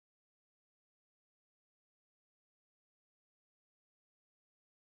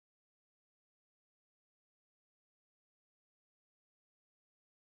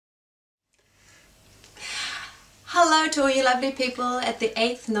Hello to all you lovely people at the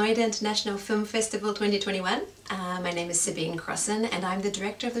 8th Noida International Film Festival 2021. My name is Sabine Crossen and I'm the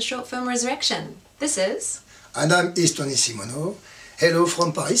director of the short film Resurrection. This is... And I'm Tony Simoneau. Hello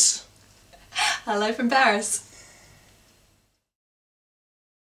from Paris. Hello from Paris.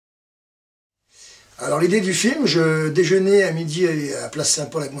 Alors l'idée du film, je déjeunais à midi à Place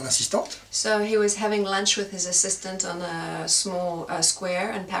Saint-Paul avec mon assistante. So he was having lunch with his assistant on a small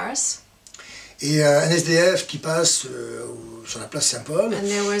square in Paris. Et un SDF qui passe sur la place Saint-Paul. And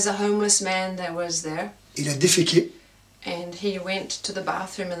there was a homeless man that was there. Il a déféqué. And he went to the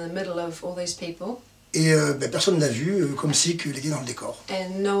bathroom in the middle of all these people. Et personne ne l'a vu, comme si il était dans le décor.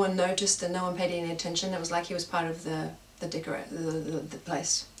 And no one noticed and no one paid any attention. It was like he was part of the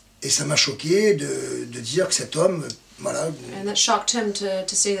place. Et ça m'a choqué de dire que cet homme, voilà. And that shocked him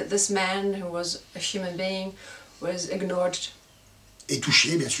to see that this man, who was a human being, was ignored. Et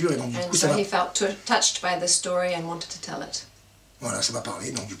touché, bien sûr, et donc du coup so ça m'a... he felt touched by the story and wanted to tell it. Voilà, ça m'a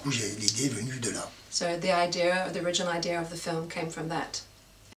parlé, donc du coup l'idée est venue de là. So the original idea of the film came from that.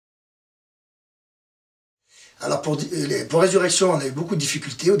 Alors pour Résurrection, on a eu beaucoup de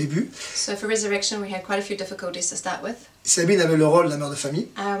difficultés au début. So for Resurrection, we had quite a few difficulties to start with. Sabine avait le rôle de la mère de famille.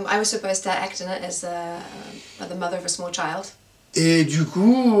 I was supposed to act in it as the mother of a small child. Et du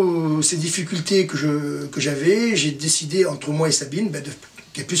coup, ces difficultés que j'avais, j'ai décidé entre moi et Sabine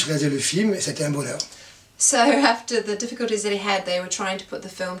qu'elle puisse réaliser le film, et c'était un bonheur. So after the difficulties that he had, they were trying to put the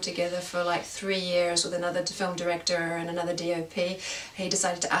film together for like 3 years with another film director and another DOP. He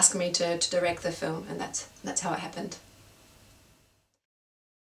decided to ask me to direct the film, and that's how it happened.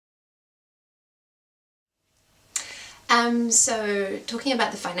 So talking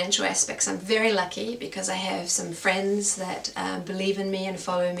about the financial aspects, I'm very lucky because I have some friends that believe in me and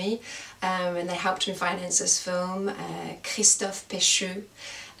follow me, and they helped me finance this film. Christophe Péchu,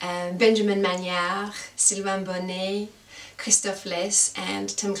 Benjamin Magnard, Sylvain Bonnet, Christophe Les and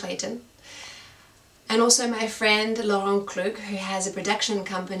Tim Clayton. And also my friend Laurent Klug, who has a production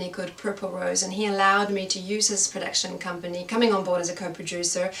company called PurpleRose, and he allowed me to use his production company, coming on board as a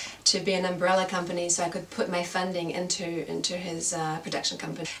co-producer, to be an umbrella company so I could put my funding into his production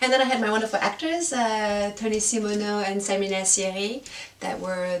company. And then I had my wonderful actors, Tony Simoneau and Sabine that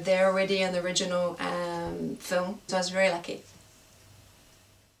were there already in the original film, so I was very lucky.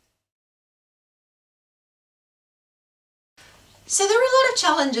 So there were a lot of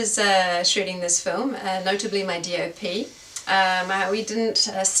challenges shooting this film, notably my DOP. We didn't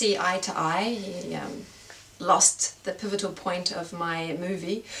see eye to eye. He lost the pivotal point of my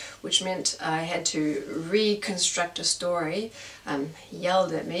movie, which meant I had to reconstruct a story. He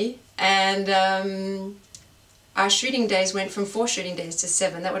yelled at me, and our shooting days went from 4 shooting days to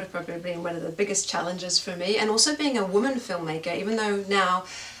 7. That would have probably been one of the biggest challenges for me, and also being a woman filmmaker, even though now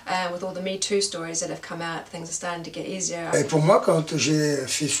with all the Me Too stories that have come out, things are starting to get easier. Et pour moi, quand j'ai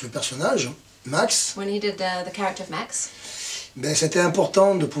fait ce personnage, Max, when he did the character of Max, c'était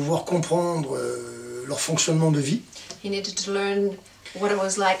important de pouvoir comprendre leur fonctionnement de vie. He needed to learn what it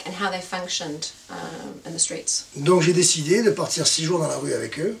was like and how they functioned in the streets. Donc j'ai décidé de partir 6 jours dans la rue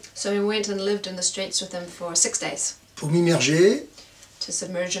avec eux. So he went and lived in the streets with them for 6 days. Pour m'immerger. To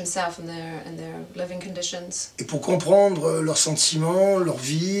submerge himself in their living conditions. Et pour comprendre leurs sentiments, leur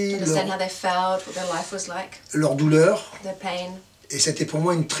vie, understand how they felt, what their life was like. Leur douleur. Their pain. Et c'était pour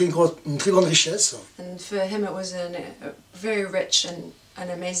moi une très grande richesse. And for him it was a very rich and an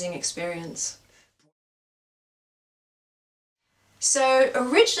amazing experience. So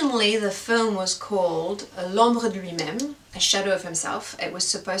originally the film was called L'ombre de lui-même, a shadow of himself. It was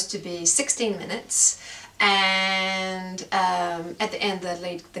supposed to be 16 minutes. And at the end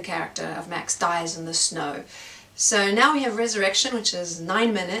the character of Max dies in the snow. So now we have Resurrection, which is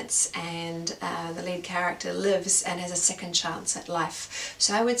 9 minutes, and the lead character lives and has a second chance at life.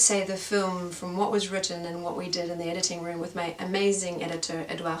 So I would say the film, from what was written and what we did in the editing room with my amazing editor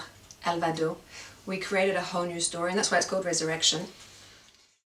Edouard Alvado, we created a whole new story, and that's why it's called Resurrection.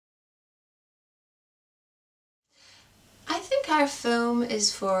 I think our film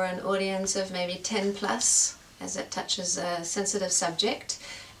is for an audience of maybe 10 plus, as it touches a sensitive subject,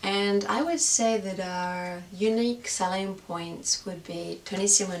 and I would say that our unique selling points would be Tony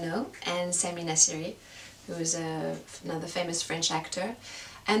Simoneau and Sami Nassiri, who is another famous French actor,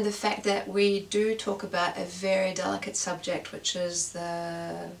 and the fact that we do talk about a very delicate subject, which is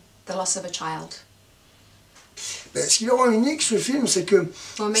the loss of a child. Ce qui le rend unique, ce film, c'est que...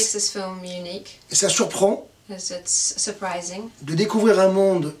 What makes this film unique? Ça surprend. It's surprising. De découvrir un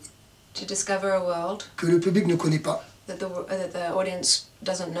monde to discover a world que le public ne connaît pas. That the audience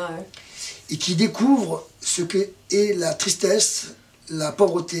doesn't know. Et qui découvre ce qu'est la tristesse, la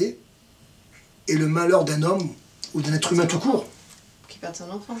pauvreté et le malheur d'un homme ou d'un être humain tout court. Qui perd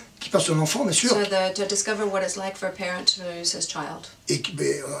son enfant. Qui perd son enfant, bien sûr. So to discover what it's like for a parent to lose his child. Et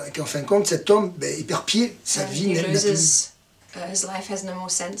qu'en fin de compte, cet homme, il perd pied. Sa vie n'a plus... his life has no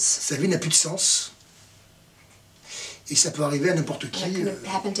more sense. Sa vie n'a plus de sens. Et ça peut arriver à n'importe qui. It can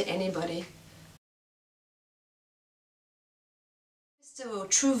happen to anybody.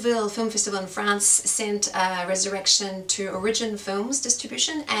 Trouville Film Festival in France sent Resurrection to Origin Films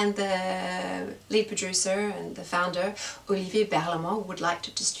Distribution, and the lead producer and the founder, Olivier Berlemont, would like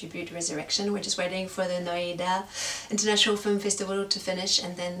to distribute Resurrection. We're just waiting for the Noida International Film Festival to finish,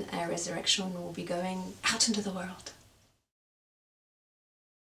 and then Resurrection will be going out into the world.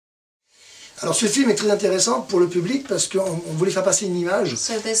 Alors ce film est très intéressant pour le public parce qu'on voulait faire passer une image.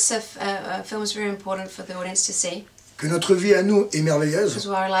 So this film is very important for the audience to see. Que notre vie à nous est merveilleuse. Because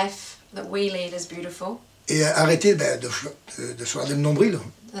our life that we lead is beautiful. Et arrêter de se regarder le nombril.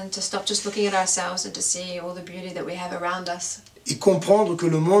 And to stop just looking at ourselves and to see all the beauty that we have around us. Et comprendre que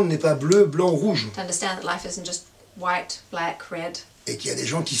le monde n'est pas bleu, blanc, rouge. To understand that life isn't just white, black, red. Et qu'il y a des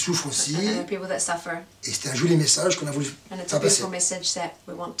gens qui souffrent aussi. And there are people that suffer. Et c'était un joli message qu'on a voulu And it's faire a beautiful passer. message that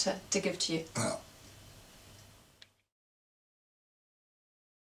we want to give to you. Voilà.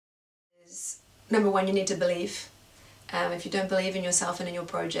 Number one, you need to believe. If you don't believe in yourself and in your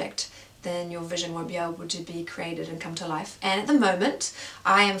project, then your vision won't be able to be created and come to life. And at the moment,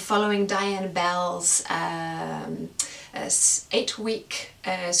 I am following Diane Bell's 8-week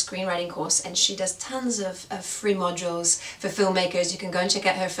screenwriting course, and she does tons of free modules for filmmakers. You can go and check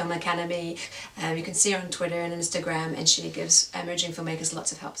out her Film Academy. You can see her on Twitter and Instagram, and she gives emerging filmmakers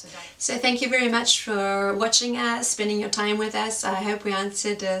lots of help. So thank you very much for watching us, spending your time with us. I hope we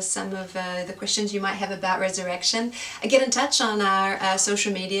answered some of the questions you might have about Resurrection. Get in touch on our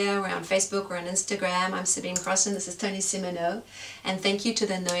social media. We're on Facebook, we're on Instagram. I'm Sabine Crossen, this is Tony Simoneau. And thank you to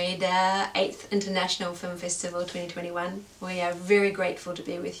the Noida 8th International Film Festival 2021. We are very grateful to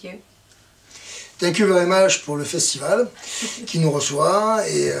be with you. Thank you very much pour le festival qui nous reçoit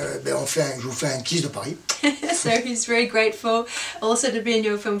et je vous fais un kiss de Paris. So he's very grateful also to be in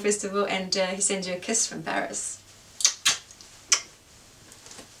your film festival, and he sends you a kiss from Paris.